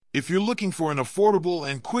If you're looking for an affordable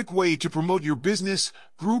and quick way to promote your business,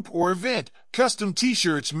 group, or event, custom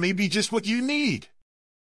t-shirts may be just what you need.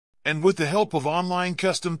 And with the help of online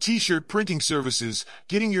custom t-shirt printing services,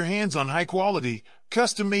 getting your hands on high-quality,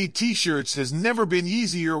 custom-made t-shirts has never been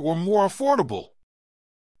easier or more affordable.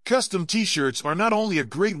 Custom t-shirts are not only a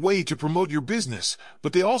great way to promote your business,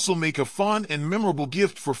 but they also make a fun and memorable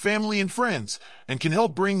gift for family and friends, and can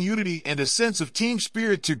help bring unity and a sense of team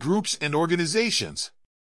spirit to groups and organizations.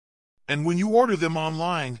 And when you order them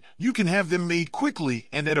online, you can have them made quickly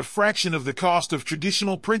and at a fraction of the cost of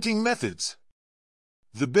traditional printing methods.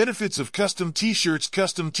 The benefits of custom t-shirts.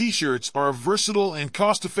 Custom t-shirts are a versatile and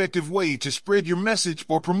cost-effective way to spread your message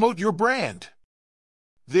or promote your brand.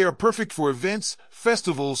 They are perfect for events,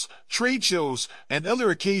 festivals, trade shows, and other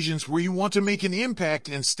occasions where you want to make an impact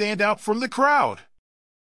and stand out from the crowd.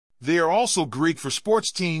 They are also great for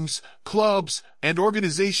sports teams, clubs, and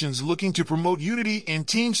organizations looking to promote unity and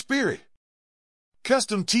team spirit.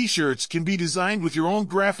 Custom t-shirts can be designed with your own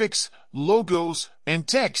graphics, logos, and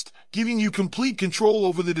text, giving you complete control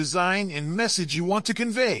over the design and message you want to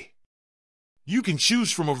convey. You can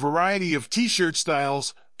choose from a variety of t-shirt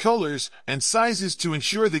styles, colors, and sizes to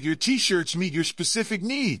ensure that your t-shirts meet your specific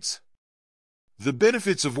needs. The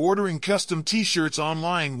benefits of ordering custom t-shirts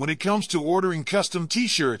online. When it comes to ordering custom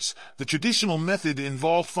t-shirts, the traditional method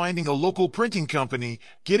involved finding a local printing company,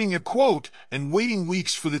 getting a quote, and waiting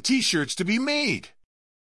weeks for the t-shirts to be made.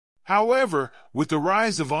 However, with the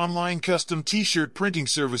rise of online custom t-shirt printing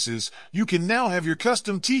services, you can now have your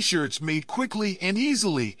custom t-shirts made quickly and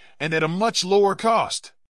easily, and at a much lower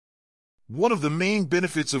cost. One of the main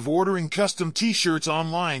benefits of ordering custom t-shirts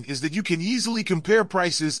online is that you can easily compare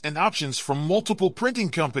prices and options from multiple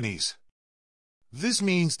printing companies. This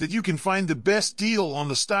means that you can find the best deal on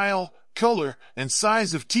the style, color, and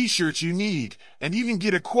size of t-shirts you need, and even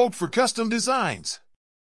get a quote for custom designs.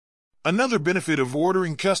 Another benefit of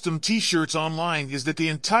ordering custom t-shirts online is that the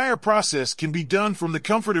entire process can be done from the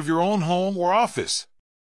comfort of your own home or office.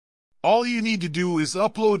 All you need to do is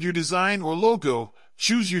upload your design or logo,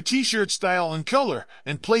 choose your t-shirt style and color,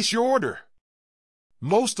 and place your order.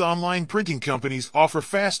 Most online printing companies offer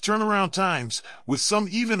fast turnaround times, with some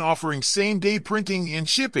even offering same-day printing and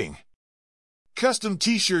shipping. Custom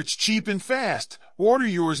t-shirts cheap and fast. Order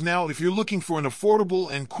yours now if you're looking for an affordable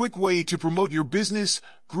and quick way to promote your business,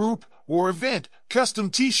 group, or event. Custom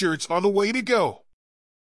t-shirts are the way to go.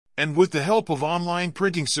 And with the help of online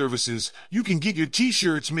printing services, you can get your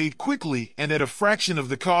t-shirts made quickly and at a fraction of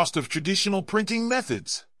the cost of traditional printing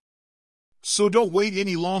methods. So don't wait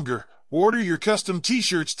any longer. Order your custom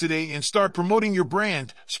t-shirts today and start promoting your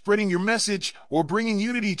brand, spreading your message, or bringing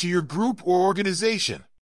unity to your group or organization.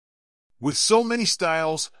 With so many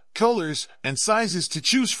styles, colors, and sizes to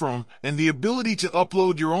choose from, and the ability to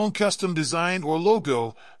upload your own custom design or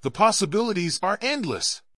logo, the possibilities are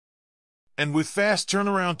endless. And with fast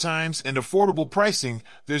turnaround times and affordable pricing,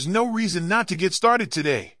 there's no reason not to get started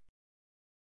today.